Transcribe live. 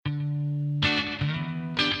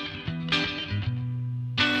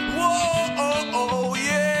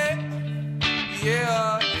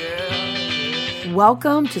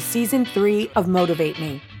Welcome to Season 3 of Motivate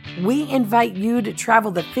Me. We invite you to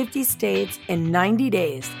travel the 50 states in 90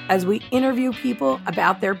 days as we interview people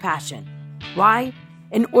about their passion. Why?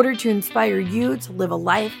 In order to inspire you to live a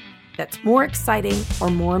life that's more exciting or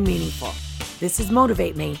more meaningful. This is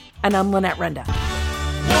Motivate Me, and I'm Lynette Renda.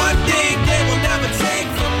 One thing they will never take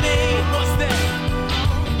from me. What's that?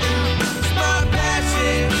 It's my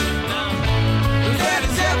passion. That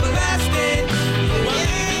is everlasting.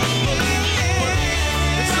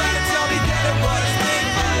 They try to tell me that it was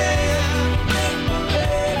make-believe,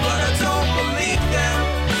 but I don't believe them,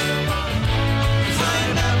 'cause I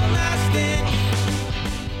am everlasting.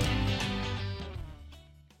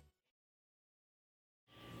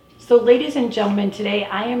 So ladies and gentlemen, today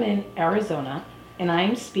I am in Arizona and I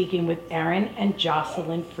am speaking with Aaron and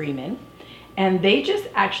Jocelyn Freeman. And they just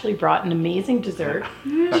actually brought an amazing dessert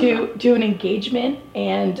to do an engagement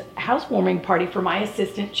and housewarming party for my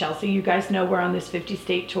assistant, Chelsea. You guys know we're on this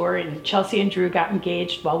 50-state tour, and Chelsea and Drew got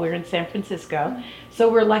engaged while we were in San Francisco. So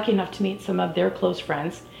we're lucky enough to meet some of their close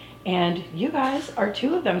friends. And you guys are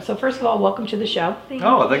two of them. So first of all, welcome to the show. Thank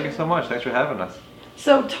you so much. Thanks for having us.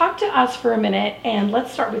 So talk to us for a minute, and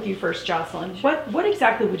let's start with you first, Jocelyn. What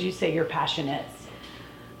exactly would you say your passion is?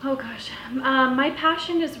 Oh gosh, my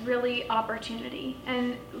passion is really opportunity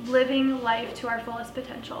and living life to our fullest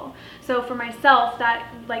potential. So for myself, that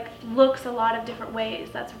looks a lot of different ways.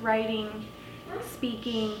 That's writing,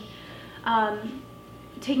 speaking,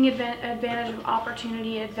 taking advantage of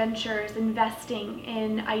opportunity, adventures, investing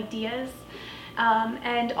in ideas,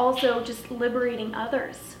 and also just liberating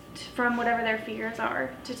others from whatever their fears are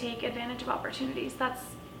to take advantage of opportunities. That's,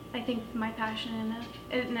 I think, my passion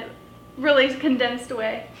in a really condensed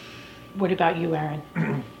way. What about you, Aaron?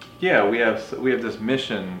 Yeah, we have this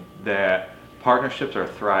mission that partnerships are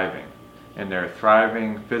thriving, and they're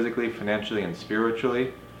thriving physically, financially, and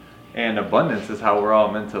spiritually. And abundance is how we're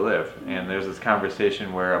all meant to live. And there's this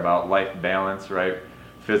conversation about life balance, right?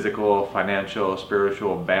 Physical, financial,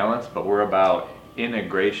 spiritual balance, but we're about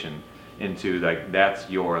integration into that's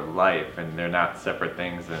your life, and they're not separate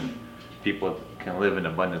things, and people can live in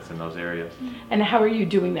abundance in those areas. And how are you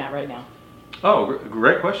doing that right now? Oh,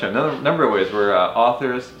 great question. Another number of ways. We're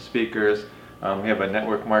authors, speakers. We have a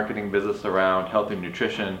network marketing business around health and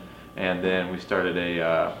nutrition, and then we started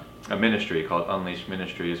a ministry called Unleash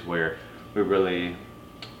Ministries, where we really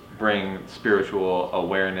bring spiritual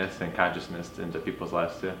awareness and consciousness into people's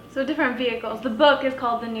lives too. So different vehicles. The book is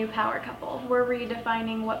called The New Power Couple. We're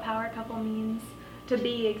redefining what power couple means to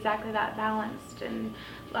be exactly that, balanced and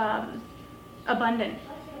abundant.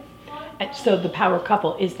 And so the power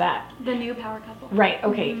couple is that? The new power couple. Right,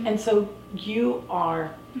 okay. Mm-hmm. And so you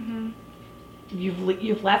are,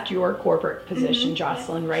 you've left your corporate position,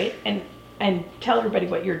 Jocelyn, right? And tell everybody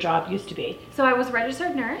what your job used to be. So I was a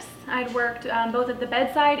registered nurse. I'd worked both at the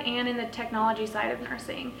bedside and in the technology side of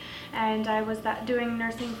nursing. And I was doing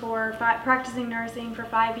nursing practicing nursing for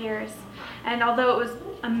 5 years. And although it was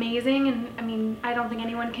amazing, and I mean, I don't think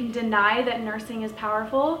anyone can deny that nursing is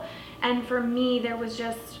powerful. And for me, there was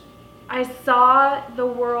I saw the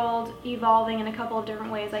world evolving in a couple of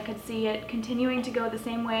different ways. I could see it continuing to go the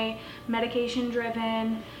same way, medication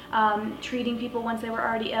driven, treating people once they were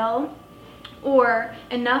already ill, or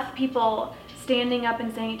enough people standing up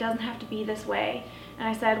and saying it doesn't have to be this way. And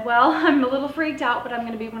I said, well, I'm a little freaked out, but I'm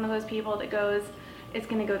going to be one of those people that goes, it's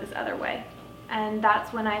going to go this other way. And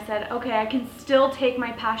that's when I said, okay, I can still take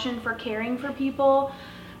my passion for caring for people.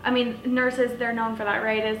 I mean, nurses, they're known for that,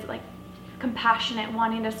 right? Is compassionate,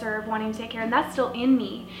 wanting to serve, wanting to take care, and that's still in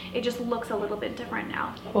me. It just looks a little bit different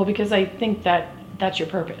now. Well, because I think that's your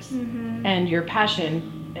purpose, and your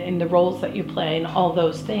passion in the roles that you play and all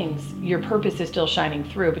those things, your purpose is still shining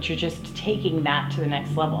through, but you're just taking that to the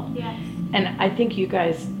next level. Yes. And I think you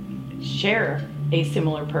guys share a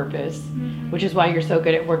similar purpose, which is why you're so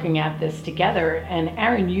good at working at this together. And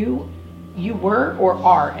Aaron, you were or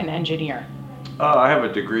are an engineer. I have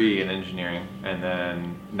a degree in engineering, and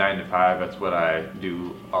then 9 to 5, that's what I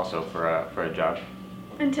do also for a job.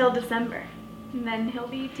 Until December. And then he'll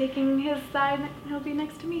be taking his side, he'll be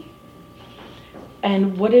next to me.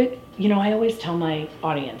 And I always tell my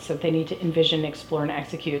audience that they need to envision, explore, and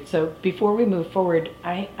execute. So before we move forward,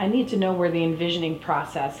 I need to know where the envisioning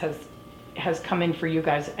process has come in for you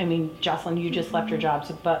guys. I mean, Jocelyn, you just left your job,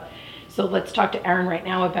 so let's talk to Aaron right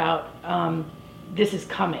now about this is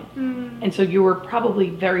coming. And so you were probably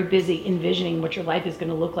very busy envisioning what your life is going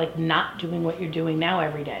to look like, not doing what you're doing now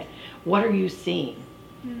every day. What are you seeing?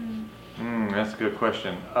 That's a good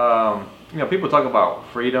question. People talk about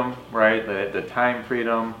freedom, right? The time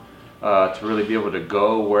freedom to really be able to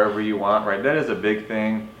go wherever you want, right? That is a big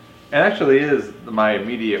thing. It actually is my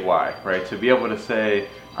immediate why, right? To be able to say,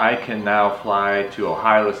 I can now fly to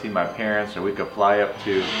Ohio to see my parents, or we could fly up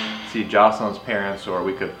to see Jocelyn's parents, or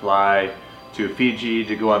we could fly to Fiji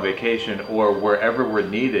to go on vacation, or wherever we're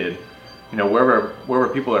needed, wherever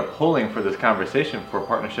people are pulling for this conversation for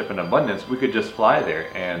partnership and abundance, we could just fly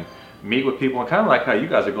there and meet with people, and kind of like how you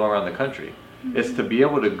guys are going around the country. Mm-hmm. It's to be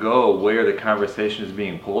able to go where the conversation is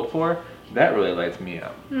being pulled for. That really lights me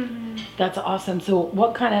up. Mm-hmm. That's awesome. So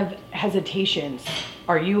what kind of hesitations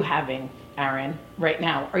are you having, Aaron, right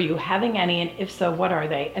now? Are you having any? And if so, what are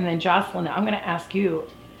they? And then Jocelyn, I'm going to ask you,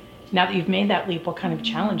 now that you've made that leap, what kind of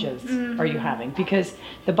challenges are you having? Because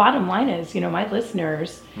the bottom line is, my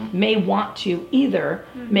listeners may want to either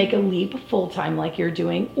make a leap full-time like you're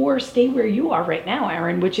doing, or stay where you are right now,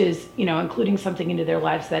 Aaron, which is, including something into their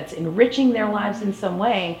lives that's enriching their lives in some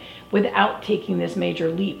way without taking this major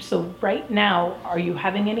leap. So right now, are you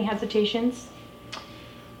having any hesitations?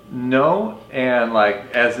 No, and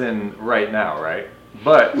as in right now, right?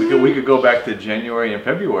 But we could go back to January and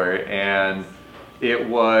February, and it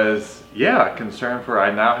was, concern for,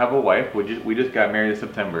 I now have a wife. We just got married in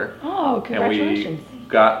September. Oh, congratulations.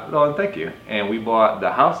 And thank you. And we bought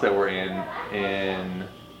the house that we're in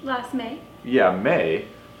last May. Yeah, May.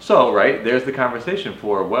 So, right, there's the conversation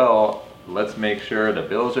for, well, let's make sure the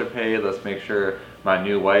bills are paid. Let's make sure my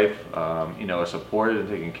new wife, is supported and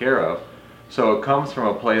taken care of. So it comes from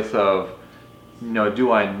a place of,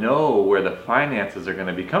 do I know where the finances are going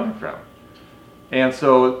to be coming from? And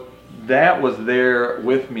so that was there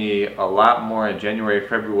with me a lot more in January,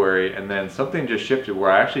 February, and then something just shifted where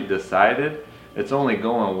I actually decided it's only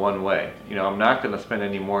going one way. I'm not going to spend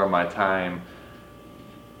any more of my time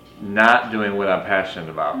not doing what I'm passionate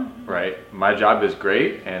about, right? My job is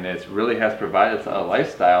great, and it really has provided a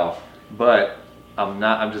lifestyle, but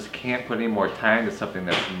I just can't put any more time to something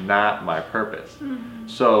that's not my purpose.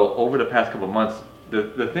 So over the past couple of months,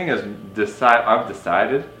 the thing is, I've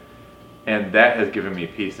decided, and that has given me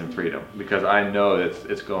peace and freedom, because I know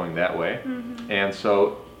it's going that way. And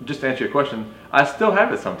so, just to answer your question, I still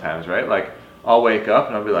have it sometimes, right? Like, I'll wake up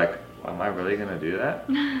and I'll be like, am I really going to do that?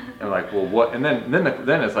 And like, well, what? And then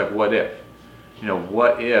it's like, what if?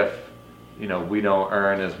 What if, we don't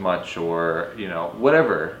earn as much, or,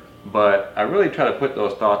 whatever. But I really try to put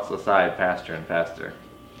those thoughts aside faster and faster.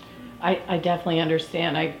 I definitely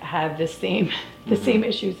understand. I had the same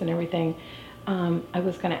issues and everything. I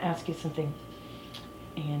was going to ask you something,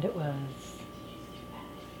 and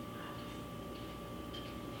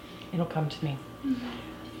it'll come to me.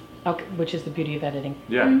 Okay, which is the beauty of editing.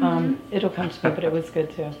 Yeah. It'll come to me, but it was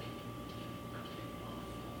good too.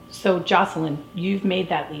 So Jocelyn, you've made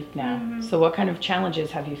that leap now. So what kind of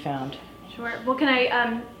challenges have you found? Sure. Well, can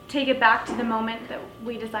I take it back to the moment that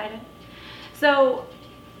we decided? So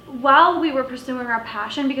while we were pursuing our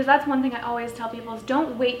passion, because that's one thing I always tell people is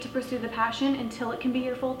don't wait to pursue the passion until it can be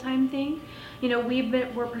your full-time thing.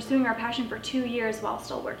 We're pursuing our passion for 2 years while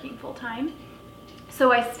still working full-time.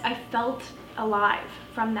 So I felt alive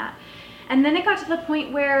from that. And then it got to the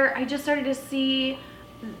point where I just started to see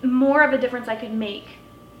more of a difference I could make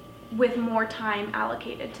with more time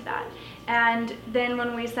allocated to that. And then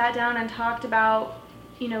when we sat down and talked about,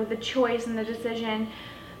 the choice and the decision,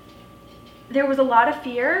 there was a lot of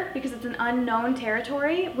fear because it's an unknown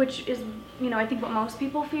territory, which is, I think what most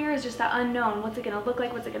people fear is just that unknown. What's it going to look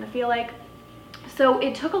like? What's it going to feel like? So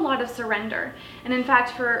it took a lot of surrender. And in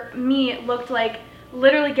fact, for me, it looked like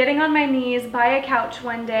literally getting on my knees by a couch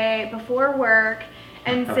one day before work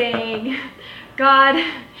and saying, God,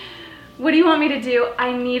 what do you want me to do?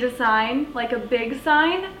 I need a sign, like a big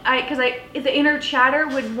sign. Because the inner chatter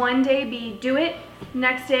would one day be do it,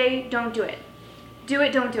 next day don't do it. Do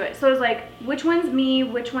it, don't do it. So it was like, which one's me,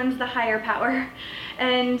 which one's the higher power?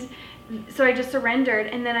 And so I just surrendered,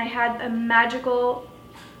 and then I had a magical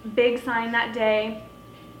big sign that day.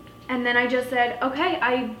 And then I just said, okay,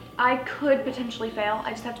 I could potentially fail.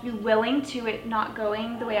 I just have to be willing to it not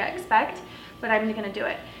going the way I expect, but I'm going to do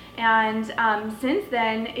it. And since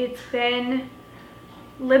then, it's been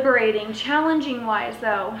liberating, challenging wise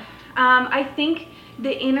though. I think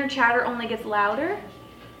the inner chatter only gets louder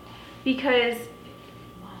because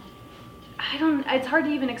it's hard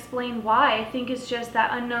to even explain why. I think it's just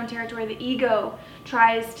that unknown territory. The ego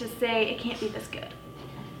tries to say, it can't be this good.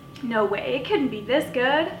 No way, it couldn't be this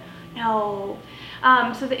good. No.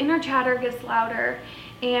 So the inner chatter gets louder.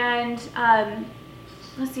 And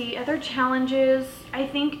let's see, other challenges. I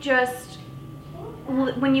think just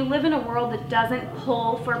when you live in a world that doesn't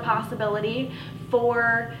pull for possibility,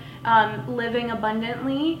 for living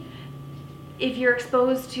abundantly, if you're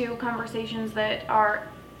exposed to conversations that are,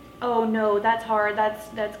 oh no, that's hard,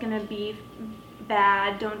 that's gonna be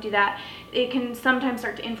bad, don't do that. It can sometimes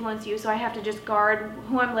start to influence you, so I have to just guard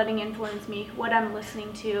who I'm letting influence me, what I'm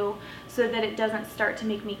listening to, so that it doesn't start to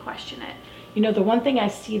make me question it. You know, the one thing I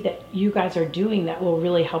see that you guys are doing that will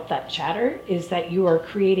really help that chatter is that you are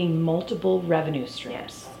creating multiple revenue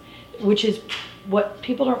streams, which is what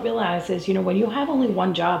people don't realize is, you know, when you have only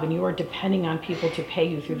one job and you are depending on people to pay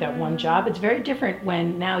you through that one job, it's very different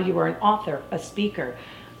when now you are an author, a speaker.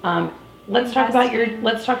 Let's talk about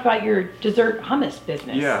your dessert hummus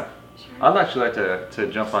business. Yeah, Sure. I'd actually like to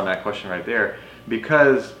jump on that question right there,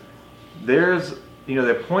 because there's, you know,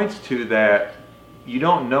 that points to that you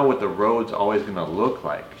don't know what the road's always going to look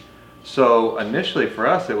like. So initially for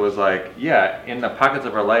us, it was like, yeah, in the pockets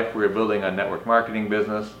of our life, we were building a network marketing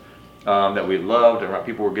business that we loved, and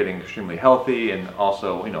people were getting extremely healthy, and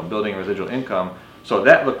also, you know, building residual income. So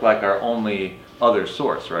that looked like our only other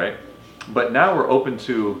source, right? But now we're open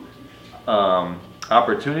to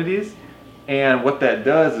opportunities, and what that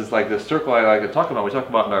does is, like the circle I like to talk about, we talk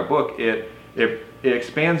about in our book, it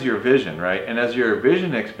expands your vision, right? And as your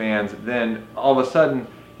vision expands, then all of a sudden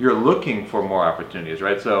you're looking for more opportunities,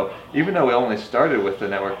 right? So even though we only started with the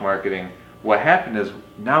network marketing, what happened is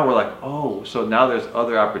now we're like, oh, so now there's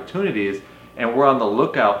other opportunities, and we're on the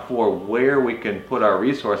lookout for where we can put our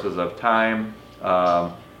resources of time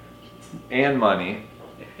and money.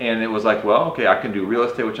 And it was like, well, okay, I can do real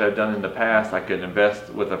estate, which I've done in the past. I could invest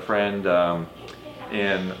with a friend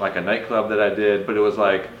in like a nightclub that I did. But it was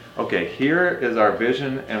like, okay, here is our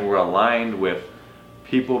vision, and we're aligned with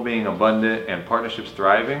people being abundant and partnerships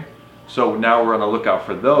thriving. So now we're on the lookout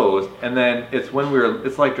for those. And then it's when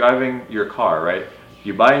it's like driving your car, right?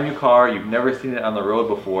 You buy a new car, you've never seen it on the road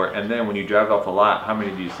before, and then when you drive off the lot, how many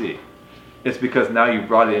do you see? It's because now you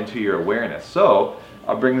brought it into your awareness. So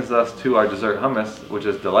brings us to our dessert hummus, which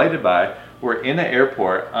is Delighted By. We're in an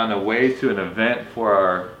airport on the way to an event for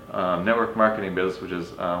our network marketing business, which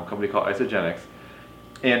is a company called Isogenics.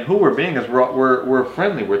 And who we're being is we're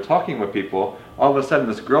friendly. We're talking with people. All of a sudden,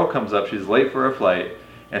 this girl comes up. She's late for her flight,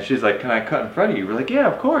 and she's like, "Can I cut in front of you?" We're like,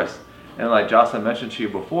 "Yeah, of course." And like Jocelyn mentioned to you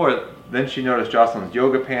before, then she noticed Jocelyn's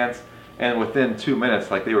yoga pants, and within 2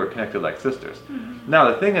 minutes, like they were connected like sisters. Mm-hmm.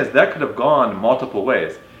 Now the thing is, that could have gone multiple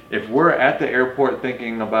ways. If we're at the airport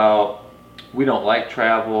thinking about we don't like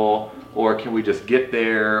travel, or can we just get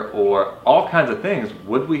there, or all kinds of things,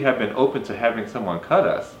 would we have been open to having someone cut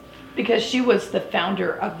us? Because she was the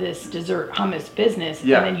founder of this dessert hummus business,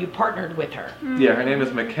 Yeah. and then you partnered with her. Mm-hmm. Yeah, her name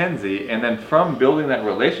is Mackenzie, and then from building that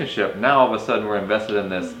relationship, now all of a sudden we're invested in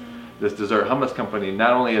this dessert hummus company.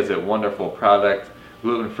 Not only is it wonderful product,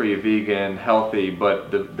 gluten-free, vegan, healthy,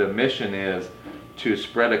 but the mission is to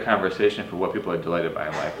spread a conversation for what people are delighted by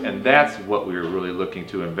in life. And that's what we were really looking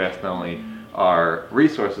to invest not only our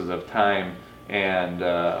resources of time and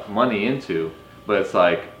money into, but it's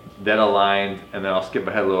like that aligned. And then I'll skip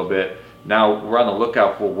ahead a little bit. Now we're on the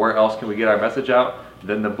lookout for where else can we get our message out.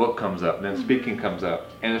 Then the book comes up, then speaking comes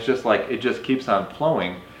up. And it's just like, it just keeps on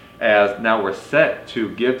flowing as now we're set to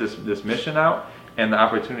give this mission out, and the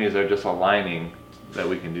opportunities are just aligning that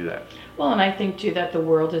we can do that. Well, and I think too that the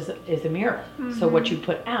world is a mirror. Mm-hmm. So what you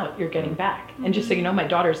put out, you're getting back. Mm-hmm. And just so you know, my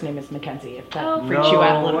daughter's name is Mackenzie, if that freaks you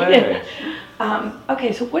out a little bit.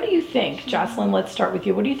 Okay, so what do you think, Jocelyn? Let's start with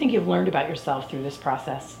you. What do you think you've learned about yourself through this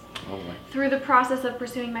process? Through the process of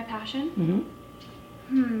pursuing my passion?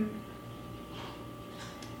 Mm-hmm.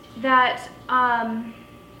 That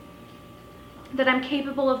I'm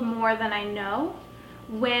capable of more than I know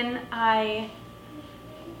when I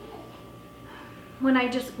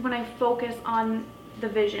focus on the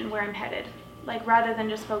vision where I'm headed, like rather than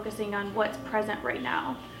just focusing on what's present right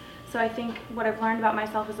now. So I think what I've learned about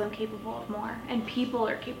myself is I'm capable of more, and people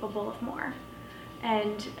are capable of more,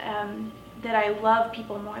 and that I love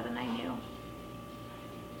people more than I knew.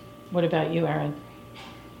 What about you, Erin?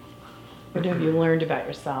 What have you learned about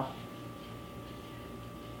yourself?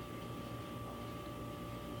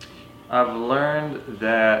 I've learned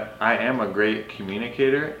that I am a great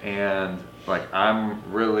communicator, and like I'm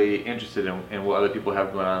really interested in what other people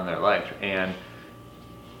have going on in their life. And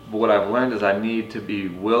what I've learned is I need to be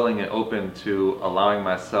willing and open to allowing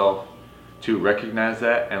myself to recognize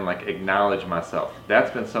that and like acknowledge myself. That's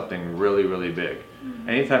been something really, really big. Mm-hmm.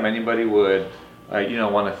 Anytime anybody would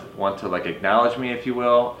want to like acknowledge me, if you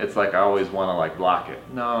will, it's like I always want to like block it.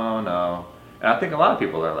 No. And I think a lot of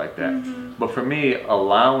people are like that. Mm-hmm. But for me,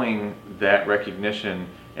 allowing that recognition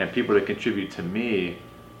and people to contribute to me,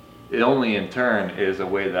 it only in turn is a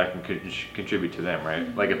way that I can contribute to them, right?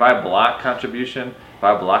 Mm-hmm. Like if I block contribution, if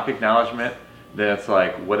I block acknowledgement, then it's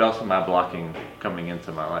like, what else am I blocking coming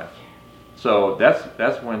into my life? So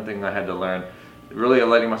that's one thing I had to learn. really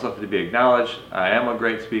letting myself to be acknowledged. I am a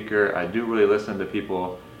great speaker. I do really listen to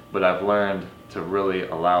people, but I've learned to really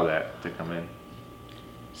allow that to come in.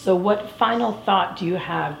 So what final thought do you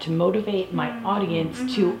have to motivate my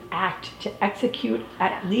audience to act, to execute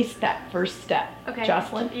at least that first step? Okay.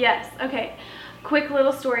 Jocelyn? Yes. Okay. Quick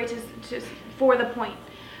little story to for the point.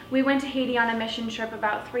 We went to Haiti on a mission trip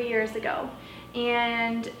about 3 years ago.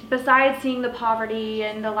 And besides seeing the poverty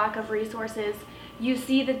and the lack of resources, you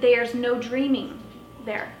see that there's no dreaming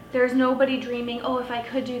there. There's nobody dreaming, oh, if I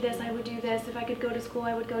could do this, I would do this. If I could go to school,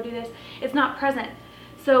 I would go do this. It's not present.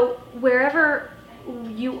 So wherever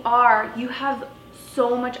you are, you have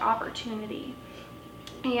so much opportunity.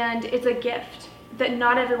 And it's a gift that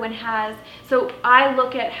not everyone has. So I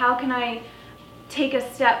look at how can I take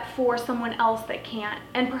a step for someone else that can't,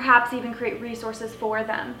 and perhaps even create resources for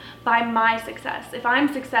them by my success. If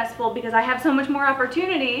I'm successful because I have so much more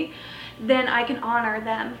opportunity, then I can honor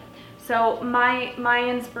them. So my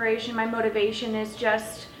inspiration, my motivation is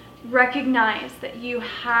just recognize that you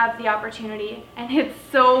have the opportunity, and it's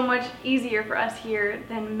so much easier for us here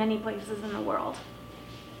than many places in the world.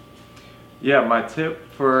 Yeah, my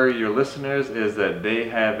tip for your listeners is that they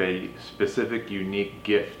have a specific, unique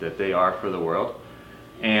gift that they are for the world,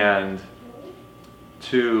 and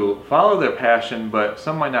to follow their passion, but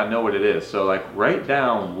some might not know what it is. So like write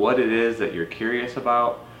down what it is that you're curious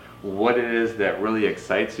about, what it is that really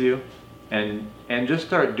excites you, and just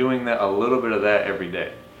start doing that, a little bit of that every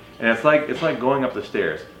day. And it's like going up the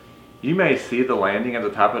stairs. You may see the landing at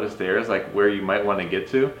the top of the stairs, like where you might want to get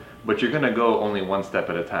to, but you're gonna go only one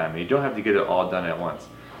step at a time. You don't have to get it all done at once.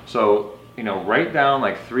 So, write down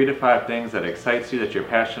like 3 to 5 things that excites you, that you're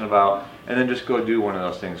passionate about, and then just go do one of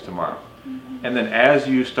those things tomorrow. Mm-hmm. And then as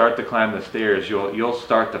you start to climb the stairs, you'll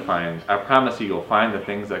start to find, I promise you'll find the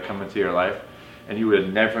things that come into your life, and you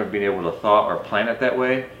would never have been able to thought or plan it that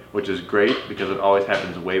way, which is great because it always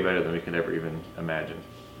happens way better than we could ever even imagine.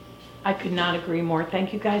 I could not agree more.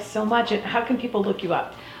 Thank you guys so much. And how can people look you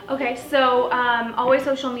up? Okay, so always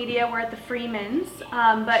social media, we're at the Freemans,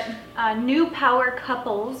 but New Power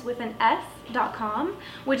Couples with an S.com,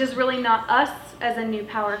 which is really not us as a new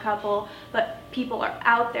power couple, but people are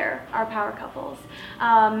out there, are power couples.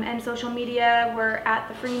 And social media, we're at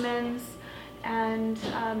the Freemans, and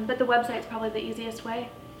but the website's probably the easiest way.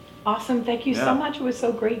 Awesome. Thank you so much. It was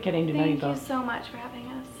so great getting to know you both. Thank you so much for having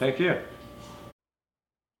us. Thank you.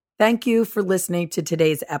 Thank you for listening to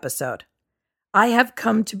today's episode. I have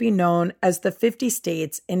come to be known as the 50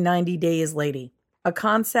 States in 90 Days Lady, a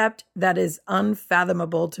concept that is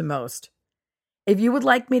unfathomable to most. If you would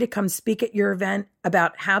like me to come speak at your event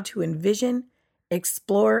about how to envision,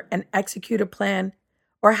 explore, and execute a plan,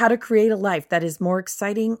 or how to create a life that is more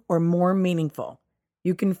exciting or more meaningful,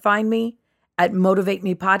 you can find me at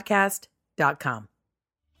motivatemepodcast.com.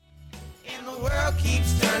 And the world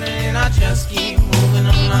keeps turning and I just keep moving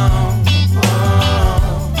along.